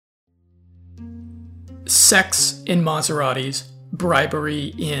Sex in Maseratis,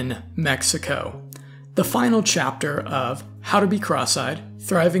 Bribery in Mexico. The final chapter of How to Be Cross-Eyed,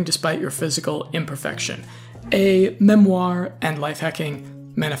 Thriving Despite Your Physical Imperfection, a memoir and life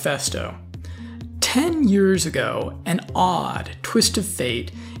hacking manifesto. 10 years ago, an odd twist of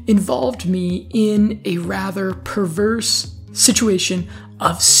fate involved me in a rather perverse situation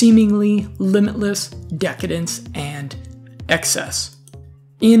of seemingly limitless decadence and excess.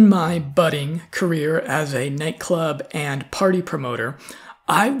 In my budding career as a nightclub and party promoter,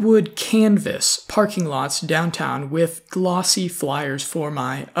 I would canvass parking lots downtown with glossy flyers for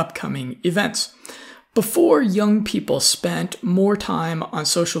my upcoming events. Before young people spent more time on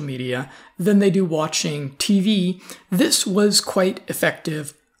social media than they do watching TV, this was quite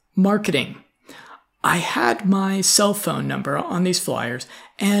effective marketing. I had my cell phone number on these flyers,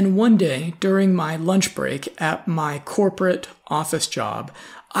 and one day during my lunch break at my corporate office job,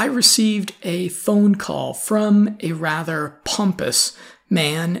 I received a phone call from a rather pompous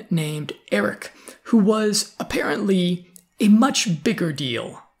man named Eric, who was apparently a much bigger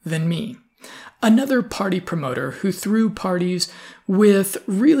deal than me. Another party promoter who threw parties with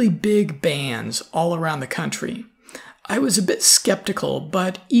really big bands all around the country. I was a bit skeptical,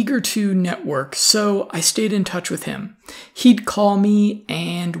 but eager to network, so I stayed in touch with him. He'd call me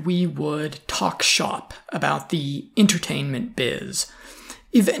and we would talk shop about the entertainment biz.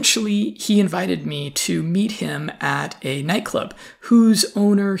 Eventually, he invited me to meet him at a nightclub whose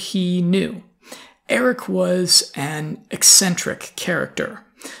owner he knew. Eric was an eccentric character,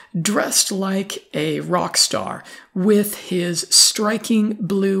 dressed like a rock star with his striking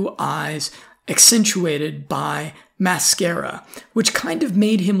blue eyes accentuated by mascara, which kind of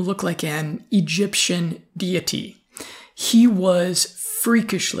made him look like an Egyptian deity. He was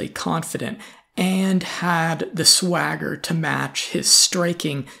freakishly confident and had the swagger to match his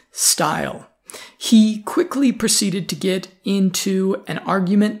striking style. He quickly proceeded to get into an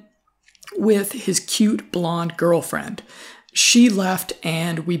argument with his cute blonde girlfriend. She left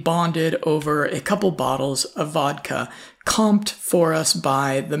and we bonded over a couple bottles of vodka comped for us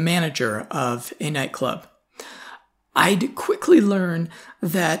by the manager of a nightclub. I'd quickly learn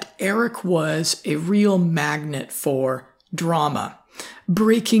that Eric was a real magnet for drama,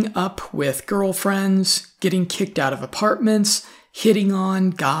 breaking up with girlfriends, getting kicked out of apartments, hitting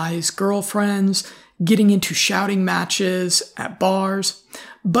on guys' girlfriends, getting into shouting matches at bars.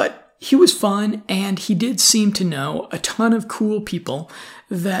 But he was fun, and he did seem to know a ton of cool people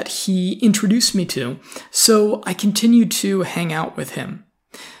that he introduced me to, so I continued to hang out with him.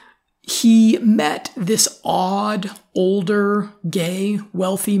 He met this odd, older, gay,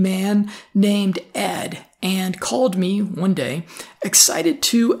 wealthy man named Ed and called me one day, excited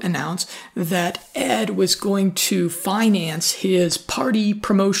to announce that Ed was going to finance his party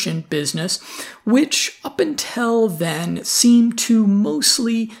promotion business, which up until then seemed to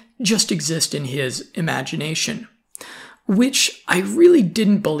mostly just exist in his imagination. Which I really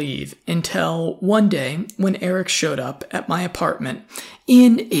didn't believe until one day when Eric showed up at my apartment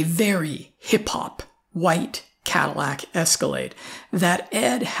in a very hip-hop white Cadillac Escalade that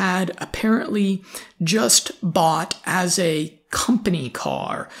Ed had apparently just bought as a company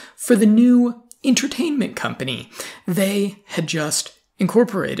car for the new entertainment company they had just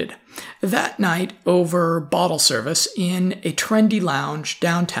incorporated. That night, over bottle service in a trendy lounge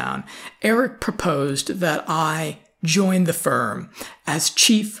downtown, Eric proposed that I join the firm as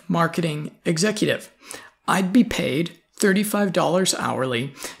chief marketing executive. I'd be paid $35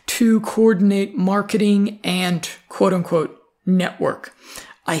 hourly to coordinate marketing and quote-unquote network.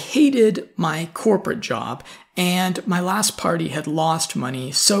 I hated my corporate job, and my last party had lost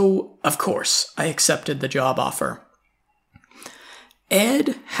money, so of course I accepted the job offer.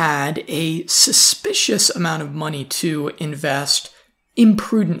 Ed had a suspicious amount of money to invest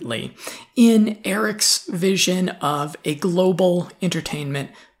imprudently in Eric's vision of a global entertainment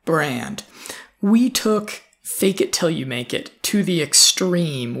brand. We took fake it till you make it to the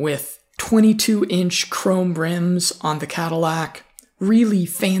extreme with 22-inch chrome rims on the Cadillac, really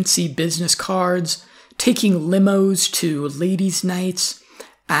fancy business cards, taking limos to ladies' nights,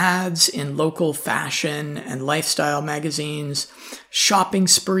 ads in local fashion and lifestyle magazines, shopping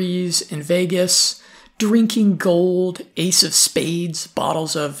sprees in Vegas, drinking gold Ace of Spades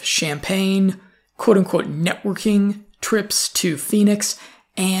bottles of champagne, quote-unquote networking trips to Phoenix,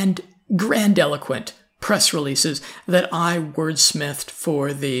 and grandiloquent press releases that I wordsmithed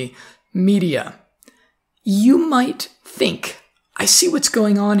for the media. You might think, I see what's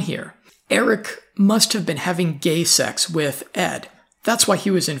going on here. Eric must have been having gay sex with Ed. That's why he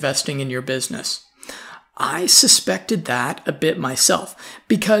was investing in your business. I suspected that a bit myself,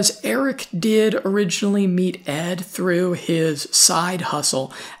 because Eric did originally meet Ed through his side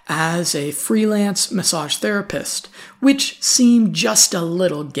hustle as a freelance massage therapist, which seemed just a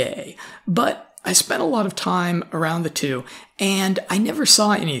little gay. But I spent a lot of time around the two, and I never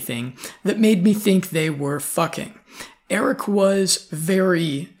saw anything that made me think they were fucking. Eric was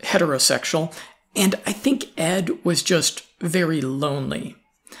very heterosexual, and I think Ed was just very lonely.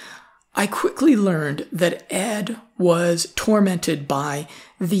 I quickly learned that Ed was tormented by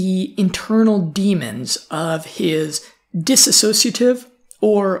the internal demons of his dissociative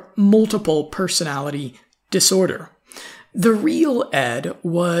or multiple personality disorder. The real Ed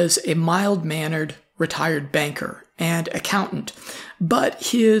was a mild-mannered retired banker and accountant, but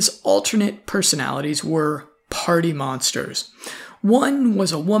his alternate personalities were party monsters. One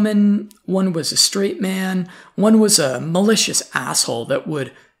was a woman, one was a straight man, one was a malicious asshole that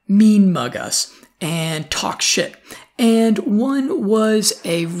would mean mug us and talk shit, and one was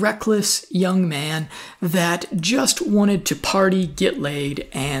a reckless young man that just wanted to party, get laid,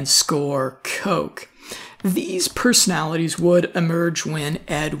 and score coke. These personalities would emerge when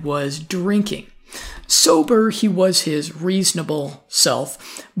Ed was drinking. Sober, he was his reasonable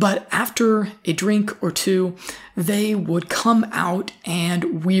self, but after a drink or two, they would come out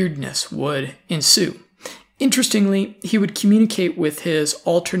and weirdness would ensue. Interestingly, he would communicate with his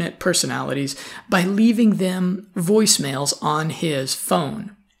alternate personalities by leaving them voicemails on his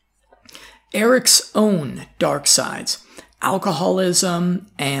phone. Eric's own dark sides, alcoholism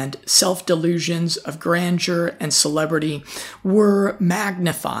and self-delusions of grandeur and celebrity, were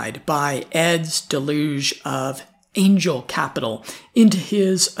magnified by Ed's deluge of angel capital into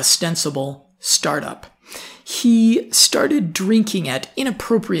his ostensible startup. He started drinking at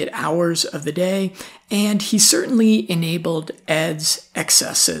inappropriate hours of the day, and he certainly enabled Ed's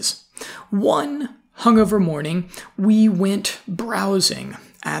excesses. One hungover morning, we went browsing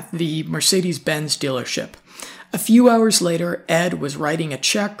at the Mercedes-Benz dealership. A few hours later, Ed was writing a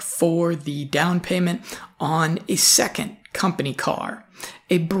check for the down payment on a second company car,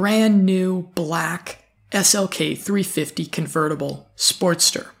 a brand new black SLK 350 convertible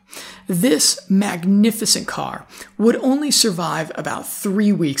Sportster. This magnificent car would only survive about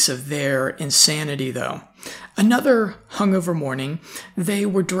 3 weeks of their insanity, though. Another hungover morning, they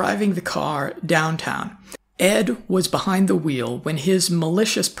were driving the car downtown. Ed was behind the wheel when his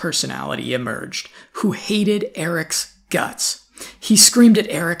malicious personality emerged, who hated Eric's guts. He screamed at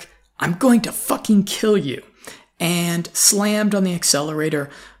Eric, "I'm going to fucking kill you," and slammed on the accelerator,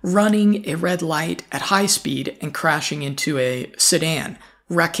 running a red light at high speed and crashing into a sedan,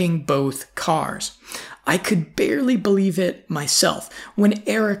 wrecking both cars. I could barely believe it myself when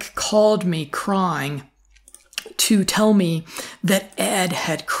Eric called me crying to tell me that Ed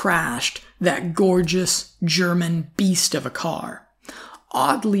had crashed that gorgeous German beast of a car.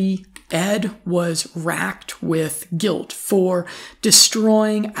 Oddly, Ed was racked with guilt for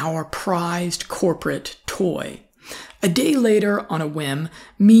destroying our prized corporate toy. A day later, on a whim,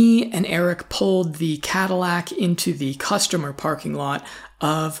 me and Eric pulled the Cadillac into the customer parking lot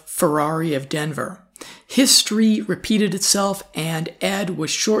of Ferrari of Denver. History repeated itself, and Ed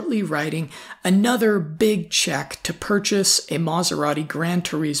was shortly writing another big check to purchase a Maserati Gran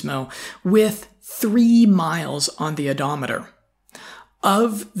Turismo with 3 miles on the odometer.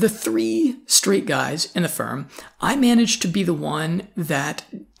 Of the 3 straight guys in the firm, I managed to be the one that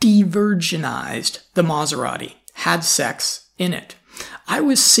de-virginized the Maserati, had sex in it. I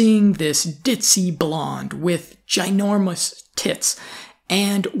was seeing this ditzy blonde with ginormous tits,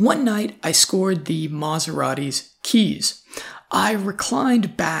 and one night I scored the Maserati's keys. I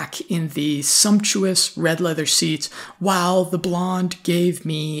reclined back in the sumptuous red leather seats while the blonde gave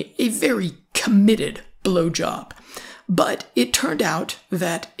me a very committed blowjob. But it turned out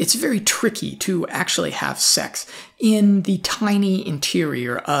that it's very tricky to actually have sex in the tiny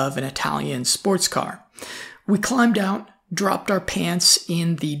interior of an Italian sports car. We climbed out, dropped our pants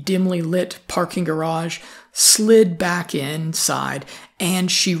in the dimly lit parking garage, slid back inside,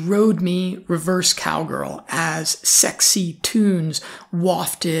 and she rode me reverse cowgirl as sexy tunes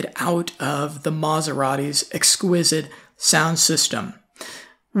wafted out of the Maserati's exquisite sound system.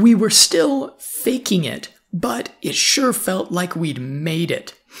 We were still faking it, but it sure felt like we'd made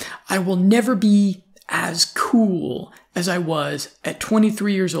it. I will never be as cool as I was at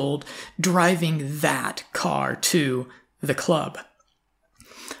 23 years old driving that car to the club.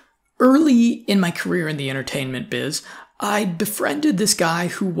 Early in my career in the entertainment biz, I'd befriended this guy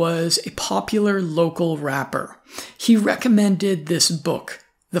who was a popular local rapper. He recommended this book,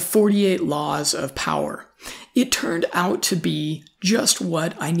 The 48 Laws of Power. It turned out to be just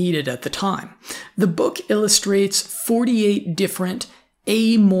what I needed at the time. The book illustrates 48 different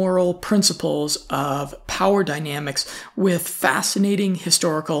amoral principles of power dynamics with fascinating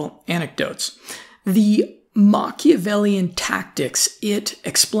historical anecdotes. The Machiavellian tactics it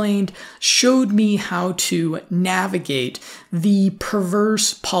explained showed me how to navigate the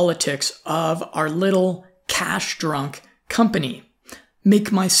perverse politics of our little cash-drunk company,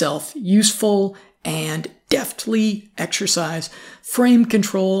 make myself useful, and deftly exercise frame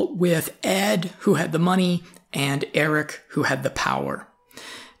control with Ed, who had the money, and Eric, who had the power.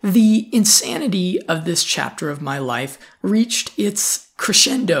 The insanity of this chapter of my life reached its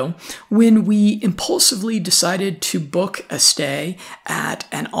crescendo when we impulsively decided to book a stay at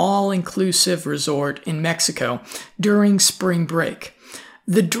an all-inclusive resort in Mexico during spring break.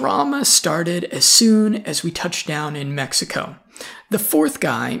 The drama started as soon as we touched down in Mexico. The fourth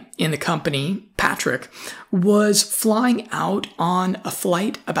guy in the company, Patrick, was flying out on a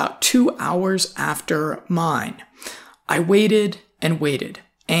flight about 2 hours after mine. I waited and waited,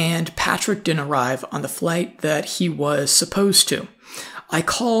 and Patrick didn't arrive on the flight that he was supposed to. I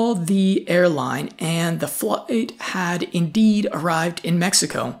called the airline, and the flight had indeed arrived in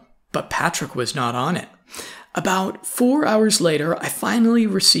Mexico, but Patrick was not on it. About 4 hours later, I finally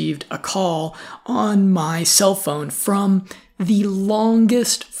received a call on my cell phone from the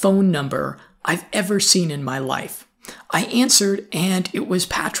longest phone number I've ever seen in my life. I answered, and it was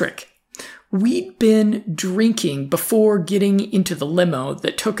Patrick. We'd been drinking before getting into the limo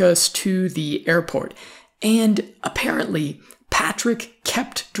that took us to the airport, and apparently Patrick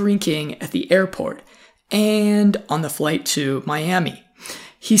kept drinking at the airport and on the flight to Miami.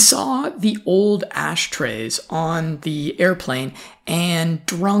 He saw the old ashtrays on the airplane and,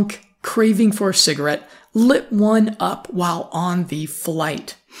 drunk, craving for a cigarette, lit one up while on the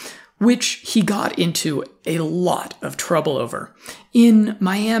flight, which he got into a lot of trouble over. In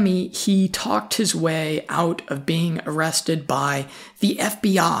Miami, he talked his way out of being arrested by the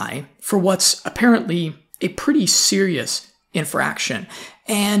FBI for what's apparently a pretty serious infraction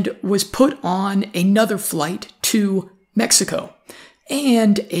and was put on another flight to Mexico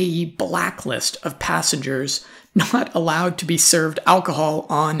and a blacklist of passengers not allowed to be served alcohol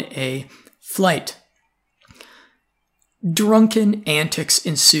on a flight. Drunken antics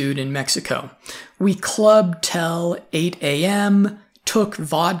ensued in Mexico. We clubbed till 8 a.m., took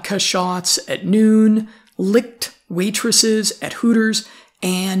vodka shots at noon, licked waitresses at Hooters,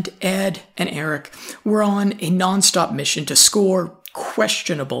 and Ed and Eric were on a nonstop mission to score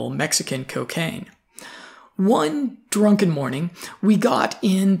questionable Mexican cocaine. One drunken morning, we got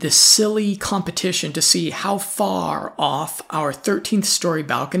in this silly competition to see how far off our 13th story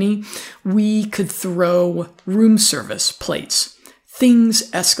balcony we could throw room service plates. Things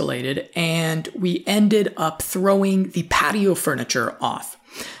escalated, and we ended up throwing the patio furniture off.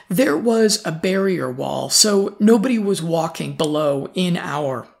 There was a barrier wall, so nobody was walking below in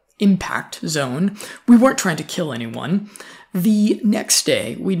our impact zone. We weren't trying to kill anyone. The next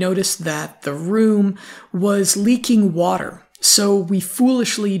day, we noticed that the room was leaking water, so we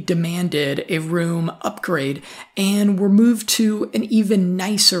foolishly demanded a room upgrade and were moved to an even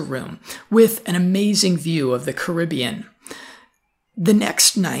nicer room with an amazing view of the Caribbean. The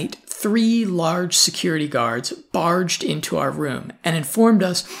next night, 3 large security guards barged into our room and informed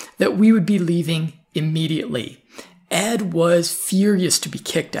us that we would be leaving immediately. Ed was furious to be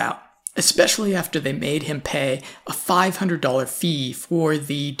kicked out, especially after they made him pay a $500 fee for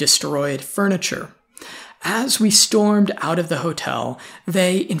the destroyed furniture. As we stormed out of the hotel,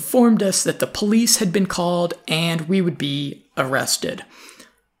 they informed us that the police had been called and we would be arrested.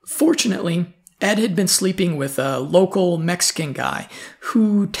 Fortunately, Ed had been sleeping with a local Mexican guy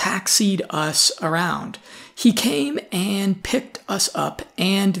who taxied us around. He came and picked us up,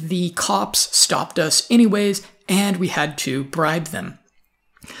 and the cops stopped us anyways, and we had to bribe them.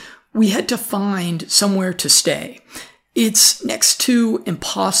 We had to find somewhere to stay. It's next to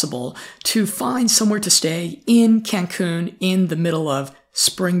impossible to find somewhere to stay in Cancun in the middle of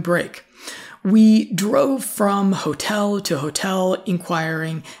spring break. We drove from hotel to hotel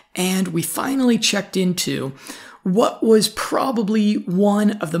inquiring, and we finally checked into what was probably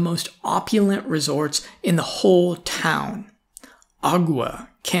one of the most opulent resorts in the whole town, Agua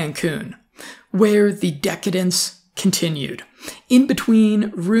Cancun, where the decadence continued. In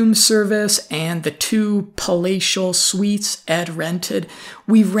between room service and the 2 palatial suites Ed rented,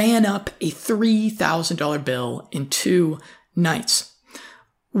 we ran up a $3,000 bill in 2 nights.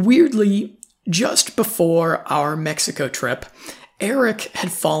 Weirdly, just before our Mexico trip, Eric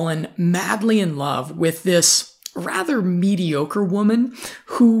had fallen madly in love with this rather mediocre woman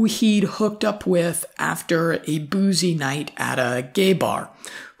who he'd hooked up with after a boozy night at a gay bar,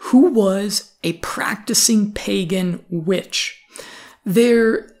 who was a practicing pagan witch.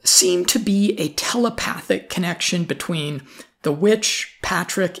 There seemed to be a telepathic connection between the witch,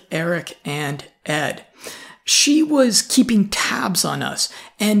 Patrick, Eric, and Ed. She was keeping tabs on us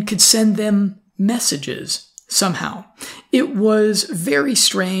and could send them messages somehow. It was very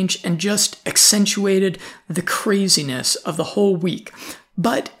strange and just accentuated the craziness of the whole week.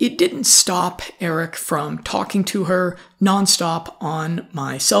 But it didn't stop Eric from talking to her nonstop on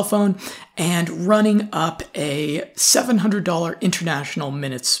my cell phone and running up a $700 international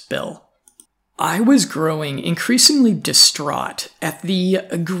minutes bill. I was growing increasingly distraught at the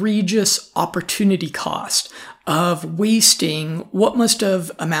egregious opportunity cost of wasting what must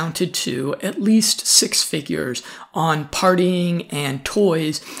have amounted to at least 6 figures on partying and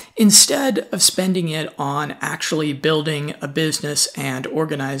toys instead of spending it on actually building a business and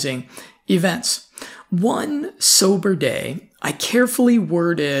organizing events. One sober day, I carefully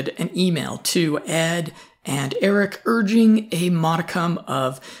worded an email to Ed and Eric urging a modicum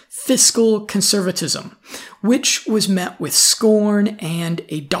of fiscal conservatism, which was met with scorn and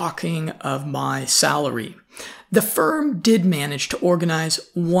a docking of my salary. The firm did manage to organize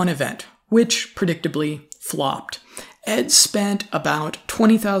one event, which predictably flopped. Ed spent about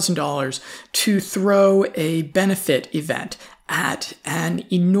 $20,000 to throw a benefit event at an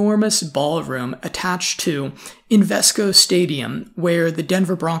enormous ballroom attached to Invesco Stadium, where the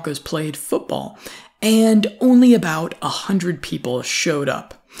Denver Broncos played football, and only about 100 people showed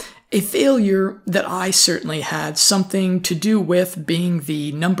up. A failure that I certainly had something to do with, being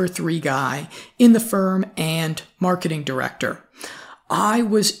the number 3 guy in the firm and marketing director. I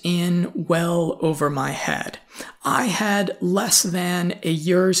was in well over my head. I had less than a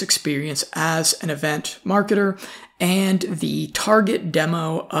year's experience as an event marketer, and the target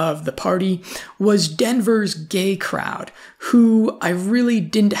demo of the party was Denver's gay crowd, who I really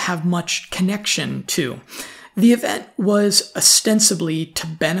didn't have much connection to. The event was ostensibly to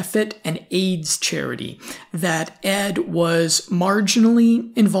benefit an AIDS charity that Ed was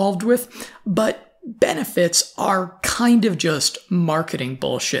marginally involved with, but benefits are kind of just marketing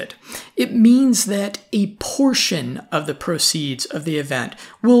bullshit. It means that a portion of the proceeds of the event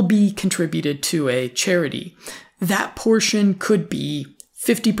will be contributed to a charity. That portion could be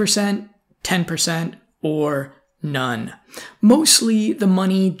 50%, 10%, or none. Mostly the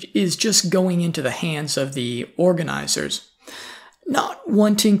money is just going into the hands of the organizers. Not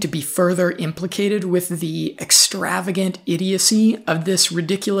wanting to be further implicated with the extravagant idiocy of this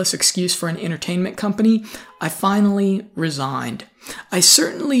ridiculous excuse for an entertainment company, I finally resigned. I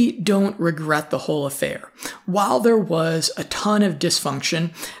certainly don't regret the whole affair. While there was a ton of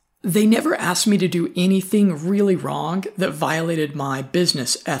dysfunction, they never asked me to do anything really wrong that violated my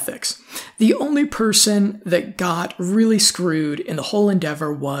business ethics. The only person that got really screwed in the whole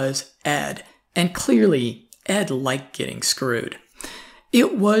endeavor was Ed, and clearly Ed liked getting screwed.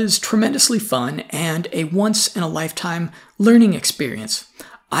 It was tremendously fun and a once-in-a-lifetime learning experience.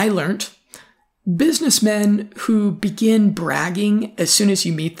 I learned businessmen who begin bragging as soon as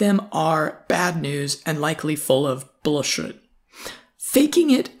you meet them are bad news and likely full of bullshit. Faking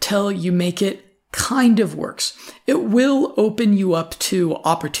it till you make it kind of works. It will open you up to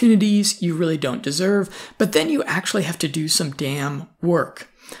opportunities you really don't deserve, but then you actually have to do some damn work.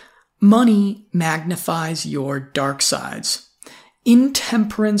 Money magnifies your dark sides.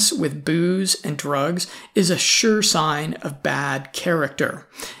 Intemperance with booze and drugs is a sure sign of bad character.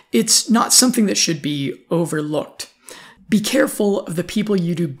 It's not something that should be overlooked. Be careful of the people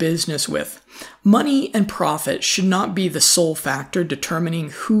you do business with. Money and profit should not be the sole factor determining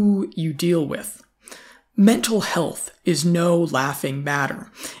who you deal with. Mental health is no laughing matter.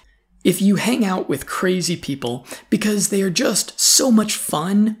 If you hang out with crazy people because they are just so much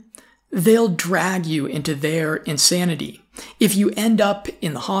fun, they'll drag you into their insanity. If you end up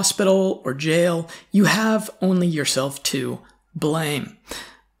in the hospital or jail, you have only yourself to blame.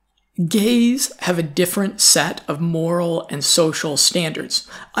 Gays have a different set of moral and social standards.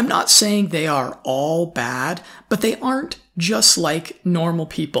 I'm not saying they are all bad, but they aren't just like normal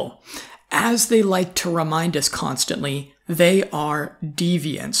people. As they like to remind us constantly, they are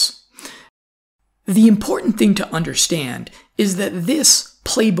deviants. The important thing to understand is that this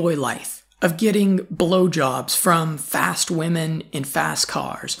playboy life of getting blowjobs from fast women in fast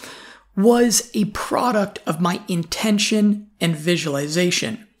cars was a product of my intention and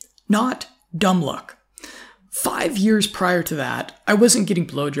visualization, not dumb luck. 5 years prior to that, I wasn't getting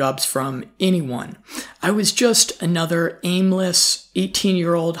blowjobs from anyone. I was just another aimless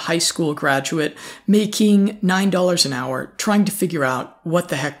 18-year-old high school graduate making $9 an hour, trying to figure out what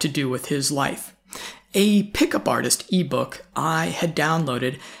the heck to do with his life. A pickup artist ebook I had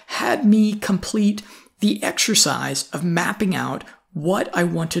downloaded had me complete the exercise of mapping out what I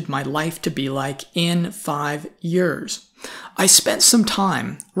wanted my life to be like in 5 years. I spent some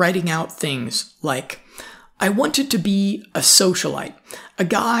time writing out things like, I wanted to be a socialite, a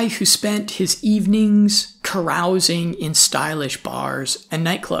guy who spent his evenings carousing in stylish bars and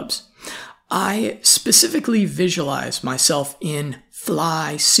nightclubs. I specifically visualized myself in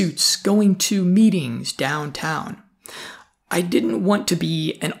fly suits going to meetings downtown. I didn't want to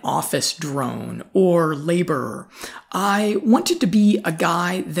be an office drone or laborer. I wanted to be a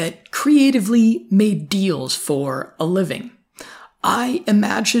guy that creatively made deals for a living. I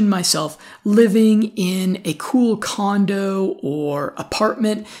imagined myself living in a cool condo or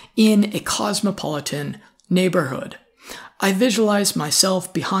apartment in a cosmopolitan neighborhood. I visualized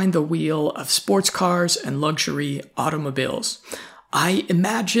myself behind the wheel of sports cars and luxury automobiles. I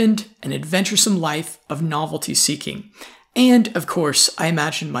imagined an adventuresome life of novelty seeking. And, of course, I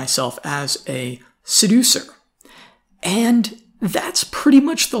imagined myself as a seducer. And that's pretty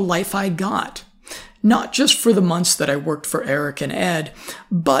much the life I got. Not just for the months that I worked for Eric and Ed,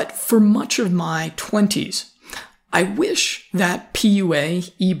 but for much of my 20s. I wish that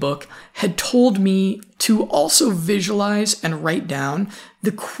PUA ebook had told me to also visualize and write down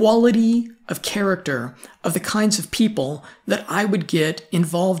the quality of character of the kinds of people that I would get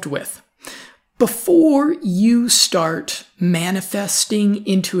involved with. Before you start manifesting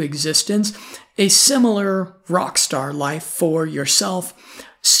into existence a similar rock star life for yourself,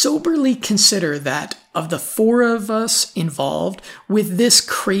 soberly consider that of the 4 of us involved with this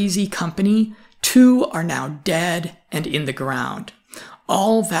crazy company, 2 are now dead and in the ground.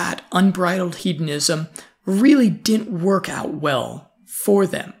 All that unbridled hedonism really didn't work out well for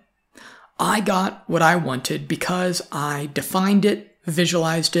them. I got what I wanted because I defined it,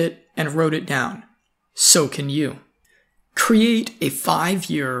 visualized it, and wrote it down. So can you. Create a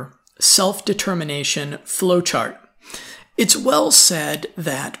 5-year self-determination flowchart. It's well said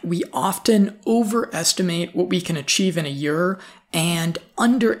that we often overestimate what we can achieve in a year and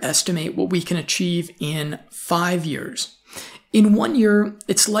underestimate what we can achieve in 5 years. In 1 year,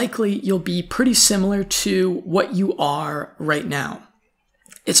 it's likely you'll be pretty similar to what you are right now.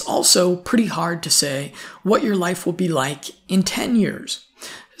 It's also pretty hard to say what your life will be like in 10 years.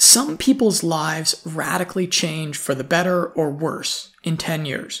 Some people's lives radically change for the better or worse in 10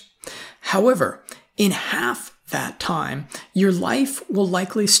 years. However, in half that time, your life will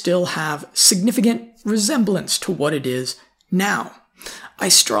likely still have significant resemblance to what it is now. I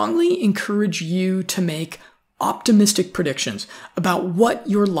strongly encourage you to make optimistic predictions about what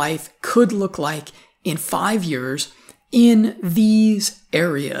your life could look like in 5 years in these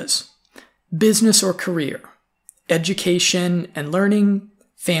areas: business or career, education and learning,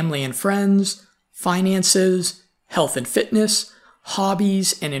 family and friends, finances, health and fitness,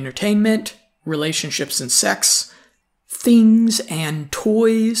 hobbies and entertainment, relationships and sex, things and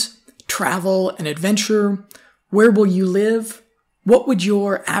toys, travel and adventure. Where will you live? What would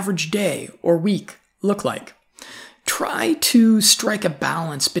your average day or week look like? Try to strike a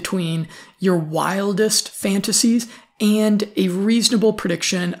balance between your wildest fantasies and a reasonable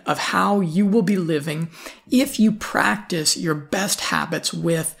prediction of how you will be living if you practice your best habits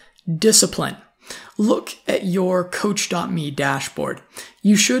with discipline. Look at your Coach.me dashboard.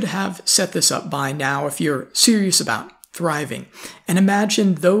 You should have set this up by now if you're serious about thriving. And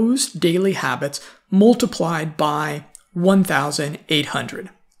imagine those daily habits multiplied by 1,800,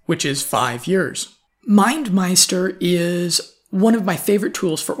 which is 5 years. MindMeister is one of my favorite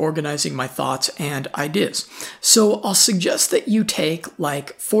tools for organizing my thoughts and ideas. So I'll suggest that you take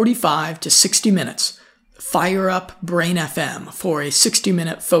like 45 to 60 minutes, fire up Brain FM for a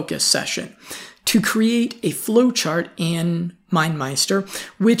 60-minute focus session to create a flowchart in MindMeister,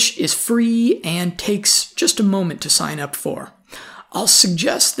 which is free and takes just a moment to sign up for. I'll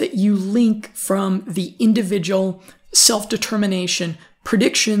suggest that you link from the individual self-determination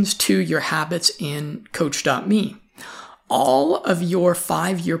predictions to your habits in Coach.me. All of your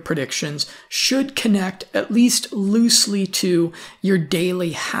 5-year predictions should connect at least loosely to your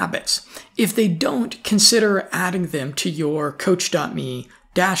daily habits. If they don't, consider adding them to your Coach.me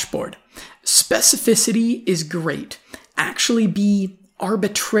dashboard. Specificity is great. Actually be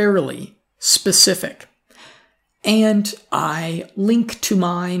arbitrarily specific. And I link to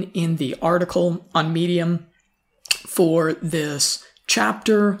mine in the article on Medium for this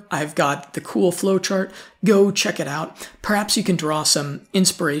chapter. I've got the cool flowchart. Go check it out. Perhaps you can draw some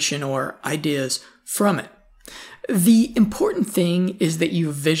inspiration or ideas from it. The important thing is that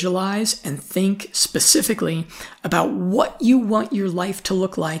you visualize and think specifically about what you want your life to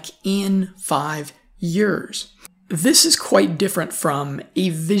look like in 5 years. This is quite different from a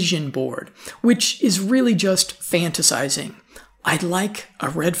vision board, which is really just fantasizing. I'd like a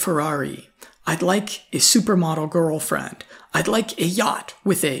red Ferrari. I'd like a supermodel girlfriend. I'd like a yacht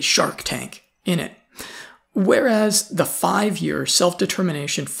with a shark tank in it. Whereas the 5-year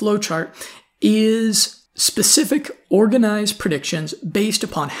self-determination flowchart is specific, organized predictions based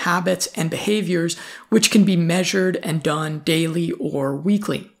upon habits and behaviors which can be measured and done daily or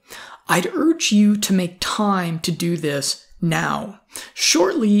weekly. I'd urge you to make time to do this now.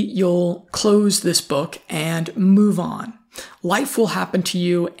 Shortly, you'll close this book and move on. Life will happen to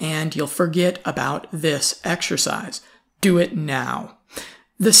you and you'll forget about this exercise. Do it now.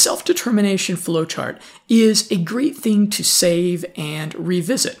 The self-determination flowchart is a great thing to save and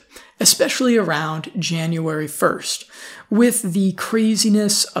revisit, especially around January 1st. With the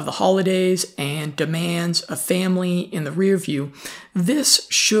craziness of the holidays and demands of family in the rear view, this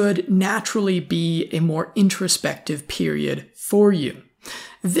should naturally be a more introspective period for you.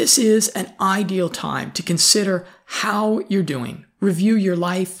 This is an ideal time to consider how you're doing, review your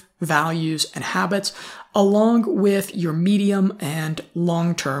life, values, and habits, along with your medium and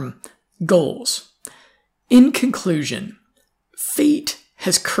long-term goals. In conclusion, fate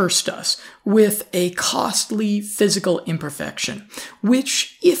has cursed us with a costly physical imperfection,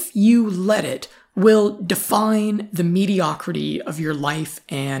 which, if you let it, will define the mediocrity of your life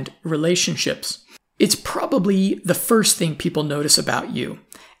and relationships. It's probably the first thing people notice about you,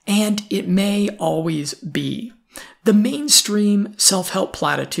 and it may always be. The mainstream self-help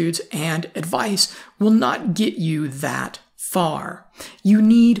platitudes and advice will not get you that far. You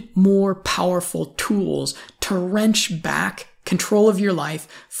need more powerful tools to wrench back control of your life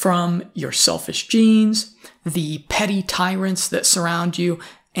from your selfish genes, the petty tyrants that surround you,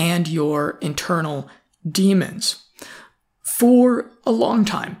 and your internal demons. For a long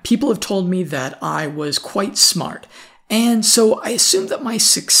time, people have told me that I was quite smart, and so I assumed that my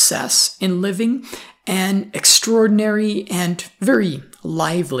success in living an extraordinary and very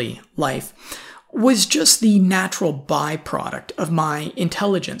lively life was just the natural byproduct of my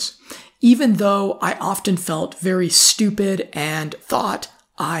intelligence, even though I often felt very stupid and thought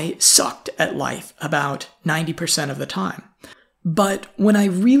I sucked at life about 90% of the time. But when I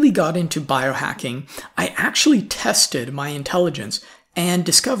really got into biohacking, I actually tested my intelligence and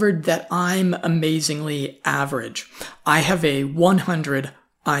discovered that I'm amazingly average. I have a 100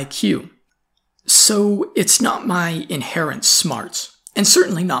 IQ. So it's not my inherent smarts, and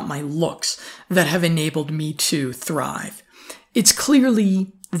certainly not my looks, that have enabled me to thrive. It's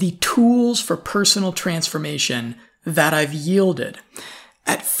clearly the tools for personal transformation that I've yielded.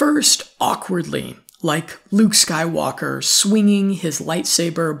 At first, awkwardly, like Luke Skywalker swinging his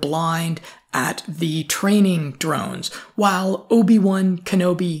lightsaber blind at the training drones while Obi-Wan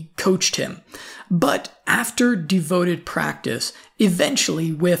Kenobi coached him. But after devoted practice,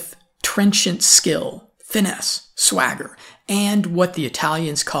 eventually with trenchant skill, finesse, swagger, and what the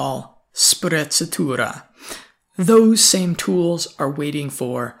Italians call sprezzatura, those same tools are waiting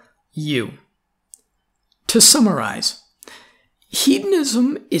for you. To summarize,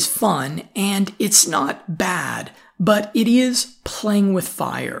 hedonism is fun and it's not bad, but it is playing with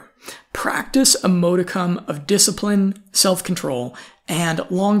fire. Practice a modicum of discipline, self-control, and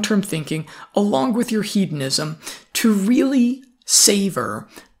long-term thinking along with your hedonism to really savor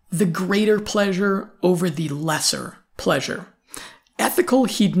the greater pleasure over the lesser pleasure. Ethical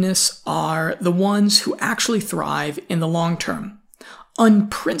hedonists are the ones who actually thrive in the long term.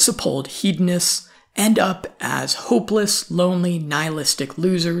 Unprincipled hedonists end up as hopeless, lonely, nihilistic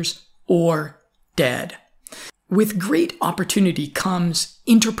losers or dead. With great opportunity comes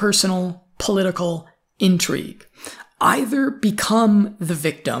interpersonal, political intrigue. Either become the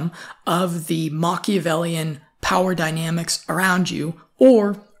victim of the Machiavellian power dynamics around you,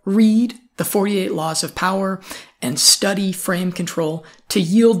 or read the 48 Laws of Power and study frame control to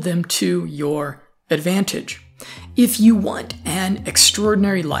yield them to your advantage. If you want an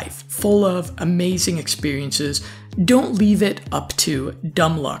extraordinary life full of amazing experiences, don't leave it up to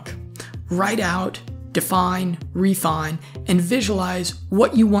dumb luck. Write out, define, refine, and visualize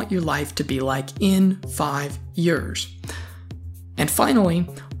what you want your life to be like in 5 years. And finally,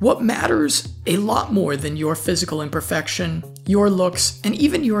 what matters a lot more than your physical imperfection, your looks, and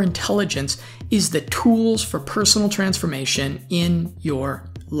even your intelligence is the tools for personal transformation in your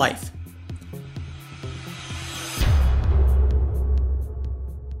life.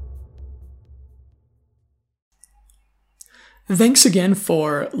 Thanks again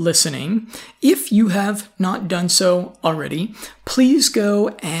for listening. If you have not done so already, please go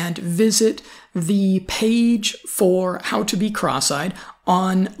and visit the page for How to Be Cross-Eyed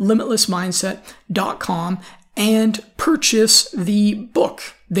on limitlessmindset.com and purchase the book.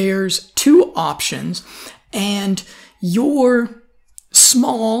 There's 2 options, and your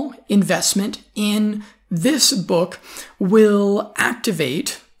small investment in this book will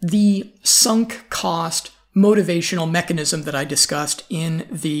activate the sunk cost motivational mechanism that I discussed in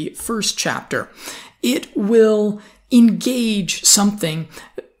the first chapter. It will engage something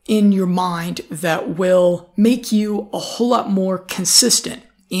in your mind that will make you a whole lot more consistent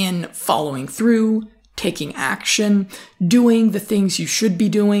in following through, taking action, doing the things you should be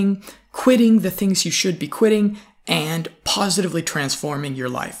doing, quitting the things you should be quitting, and positively transforming your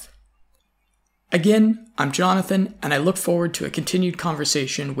life. Again, I'm Jonathan, and I look forward to a continued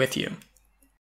conversation with you.